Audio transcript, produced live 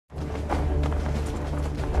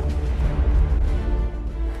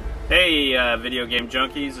Hey, video game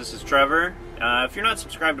junkies, this is Trevor. If you're not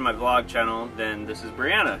subscribed to my vlog channel, then this is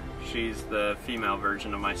Brianna. She's the female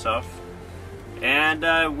version of myself.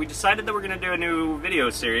 And we decided that we're going to do a new video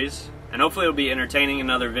series, and hopefully it'll be entertaining,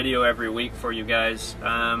 another video every week for you guys.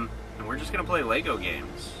 And we're just going to play Lego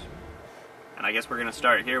games. And I guess we're going to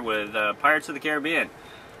start here with Pirates of the Caribbean.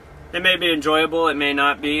 It may be enjoyable, it may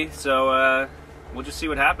not be, so we'll just see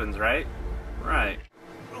what happens, right? Right.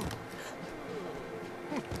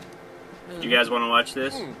 Do you guys want to watch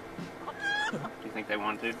this? Do you think they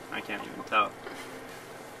want to? I can't even tell.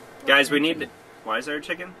 Guys, we need to... Why is there a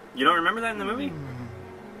chicken? You don't remember that in the movie?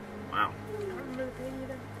 Wow. I don't remember the pig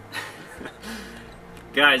either.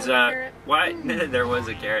 Guys, why... There was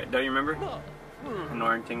a carrot. Don't you remember?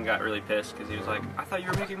 Norrington got really pissed because he was like, I thought you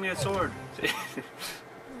were making me a sword.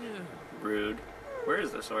 Rude. Where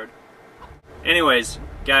is the sword? Anyways,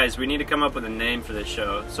 guys, we need to come up with a name for this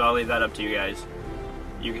show, so I'll leave that up to you guys.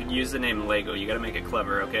 You can use the name Lego. You gotta make it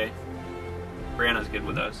clever, okay? Brianna's good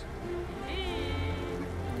with us.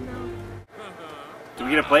 No. Do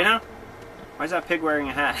we get to play now? Why is that pig wearing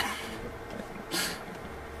a hat?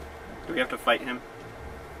 Do we have to fight him?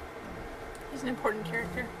 He's an important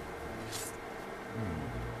character.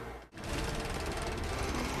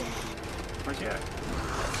 Where's he at?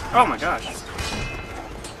 Oh my gosh.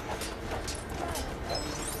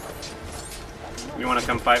 You wanna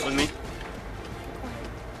come fight with me?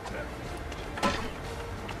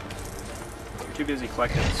 You're too busy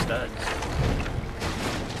collecting studs.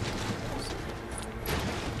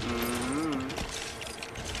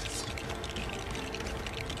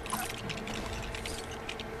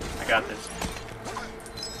 I got this.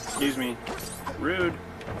 Excuse me. Rude.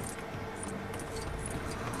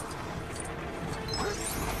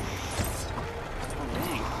 Oh,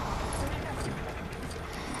 dang.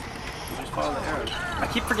 You just follow the arrows. I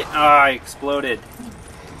keep forgetting. Oh, I exploded.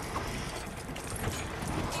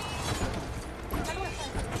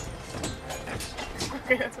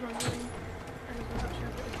 Okay, that's what I'm doing.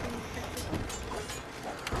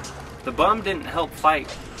 The bum didn't help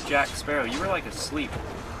fight Jack Sparrow. You were like asleep.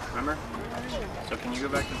 Remember? So can you go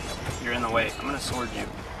back to... You're in the way. I'm gonna sword you.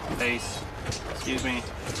 Face. Excuse me.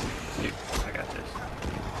 Dude, I got this.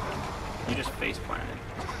 You just face planted.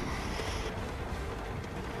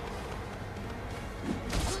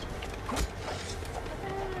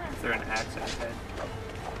 Throw an axe at his head.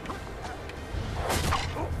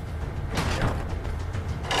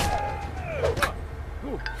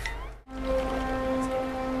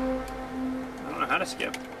 I don't know how to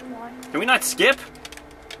skip. Why? Can we not skip?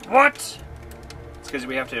 What? It's because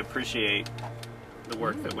we have to appreciate the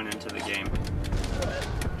work that went into the game.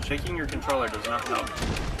 Shaking your controller does not help.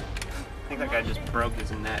 I think that guy just broke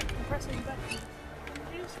his neck.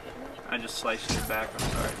 I just sliced his back, I'm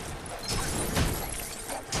sorry.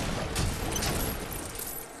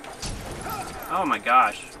 Oh my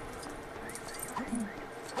gosh.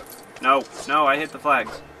 No, no, I hit the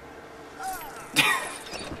flags.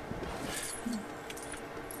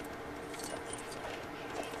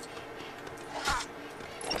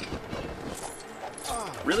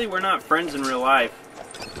 Really, we're not friends in real life.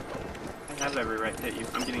 I have every right to hit you.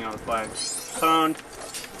 I'm getting all the flags. Pwned.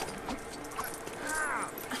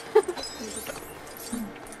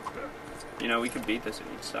 You know, we could beat this if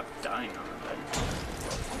you'd stop dying on the bed.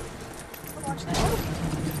 Watch that.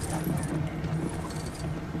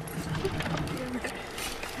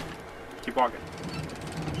 Keep walking.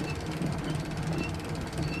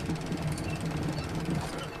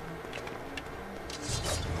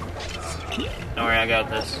 Don't worry, I got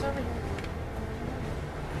this.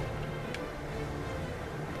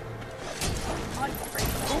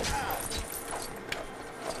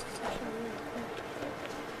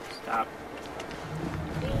 Stop.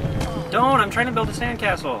 Don't! I'm trying to build a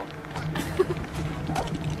sandcastle.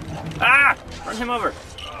 Ah! Run him over.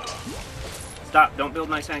 Stop! Don't build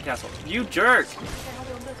my sandcastle. You jerk!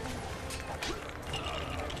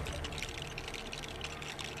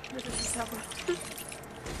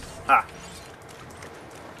 Ha!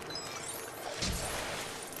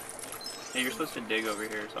 Hey, you're supposed to dig over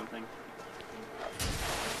here or something.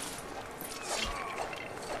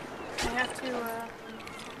 I have to,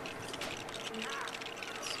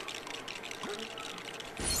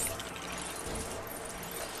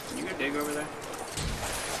 Can you go dig over there?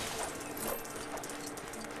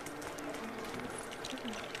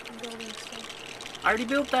 I'm building stuff. I already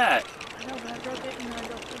built that! I know, but I broke it, and then I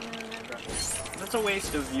built it, and then I broke it. That's a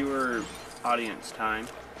waste of viewer audience time.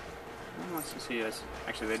 No one wants to see us.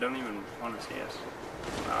 Actually, they don't even want to see us.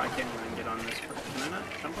 I can't even get on this. Can I not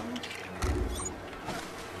jump on this?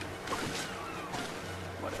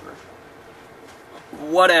 Whatever.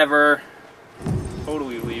 Whatever.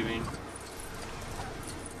 Totally leaving.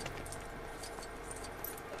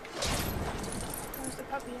 Where's the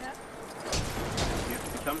puppy at? You have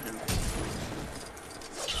to become him.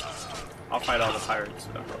 I'll fight all the pirates,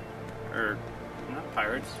 though. Or, not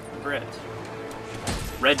pirates, Brits.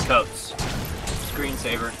 Redcoats.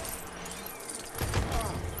 Screensaver.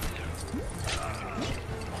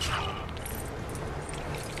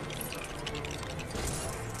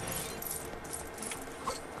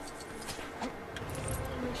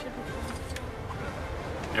 We should be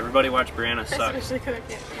fine. Everybody watch Brianna suck. Especially because I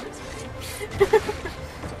can't see this video.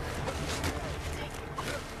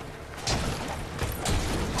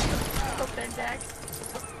 Up there, Jack.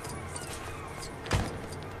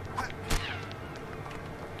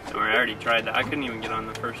 Don't worry, I already tried that. I couldn't even get on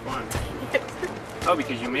the first one. Oh,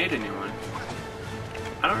 because you made a new one.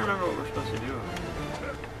 I don't remember what we're supposed to do.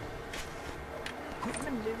 I'm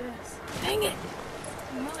gonna do this. Dang it!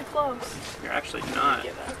 I'm really close. You're actually not.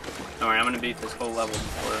 Give up. Don't worry, I'm gonna beat this whole level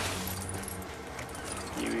before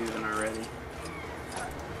you even are ready.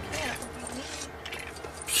 Can't. I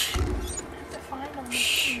have to find all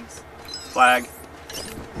these things. Flag.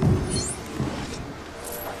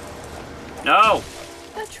 No!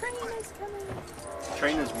 The train is coming. The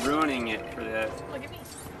train is ruining it for that. Look at me.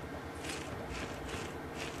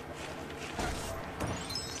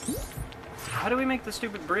 How do we make the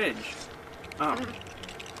stupid bridge? Oh.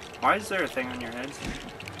 Why is there a thing on your head?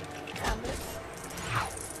 Found it.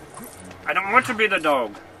 I don't want to be the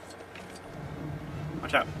dog.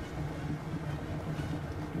 Watch out.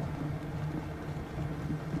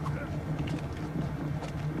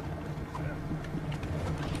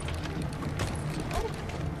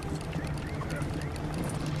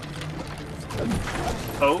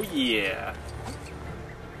 Oh yeah.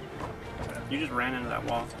 You just ran into that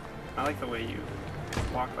wall. I like the way you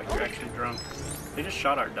walk like you're actually drunk. They just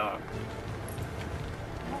shot our dog.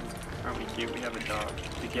 Aren't we cute? We have a dog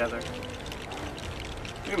together.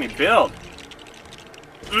 Look at me build!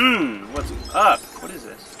 What's up? What is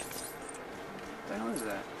this? What the hell is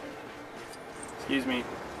that? Excuse me.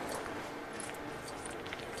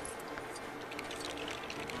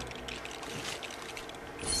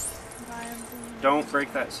 Don't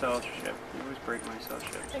break that cell ship. You always break my cell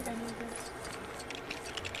ship. I think I need this.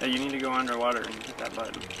 Yeah, you need to go underwater and hit that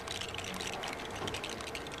button.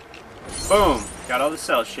 Boom! Got all the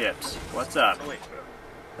cell ships. What's up? Oh, wait.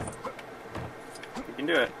 You can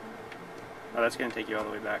do it. Oh, that's gonna take you all the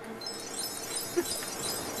way back.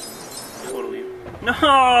 Totally.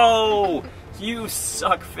 No! You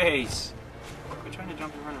suck face. Quit trying to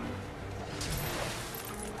jump in front of me.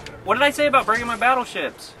 What did I say about breaking my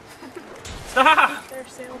battleships? Stop! They're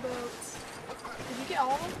sailboats. Did you get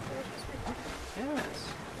all of them?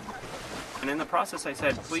 Yes. And in the process I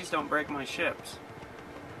said, please don't break my ships.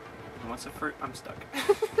 And what's the first? I'm stuck.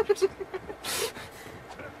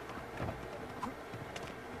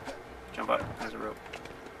 Jump up. There's a rope.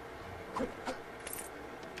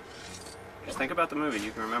 Just think about the movie. You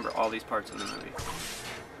can remember all these parts of the movie.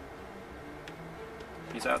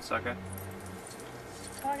 Peace out, sucker.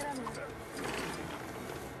 Oh, get out of here.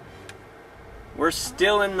 We're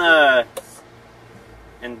still in the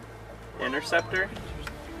interceptor.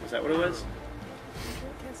 Is that what it was?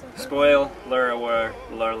 Spoiler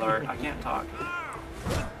alert. I can't talk.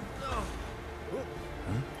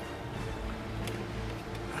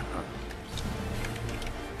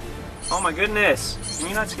 Oh my goodness! Can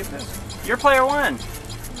you not skip this? You're player one.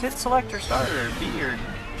 Hit select or start or B or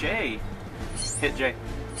J. Hit J.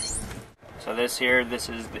 So this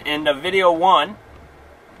is the end of video 1.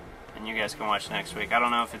 And you guys can watch next week. I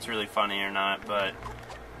don't know if it's really funny or not, but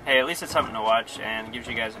hey, at least it's something to watch and it gives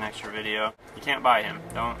you guys an extra video. You can't buy him.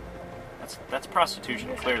 Don't. That's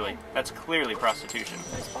prostitution, clearly. That's clearly prostitution.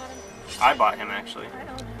 I bought him, actually. I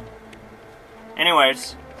own him.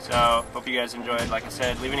 Anyways, so hope you guys enjoyed. Like I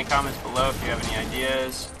said, leave any comments below if you have any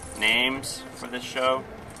ideas, names for this show,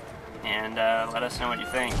 and let us know what you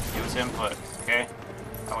think. Give us input, okay?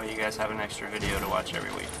 That way you guys have an extra video to watch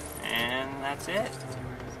every week. And that's it.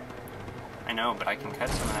 I know, but I can cut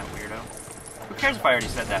some of that weirdo. Who cares if I already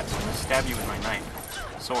said that? I'm gonna stab you with my knife.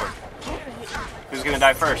 Sword. Who's gonna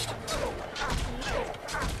die first?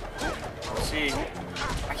 We'll see.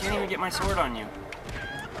 I can't even get my sword on you.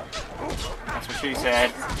 That's what she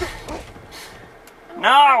said.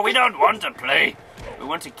 No, we don't want to play. We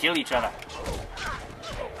want to kill each other.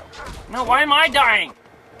 No, why am I dying?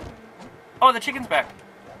 Oh, the chicken's back.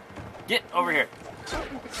 Get over here.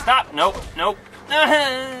 Stop. Nope. Nope.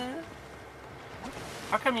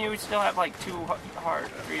 How come you still have like 3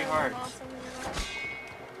 hearts?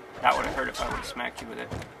 That would have hurt if I would have smacked you with it.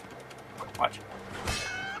 Watch.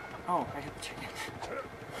 Oh, I hit the chicken.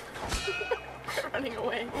 Running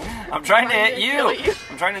away. I'm trying to hit kill you.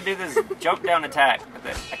 I'm trying to do this jump down attack,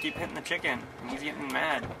 but I keep hitting the chicken, and he's getting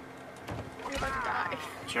mad. You're about to die.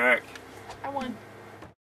 Jerk. I won.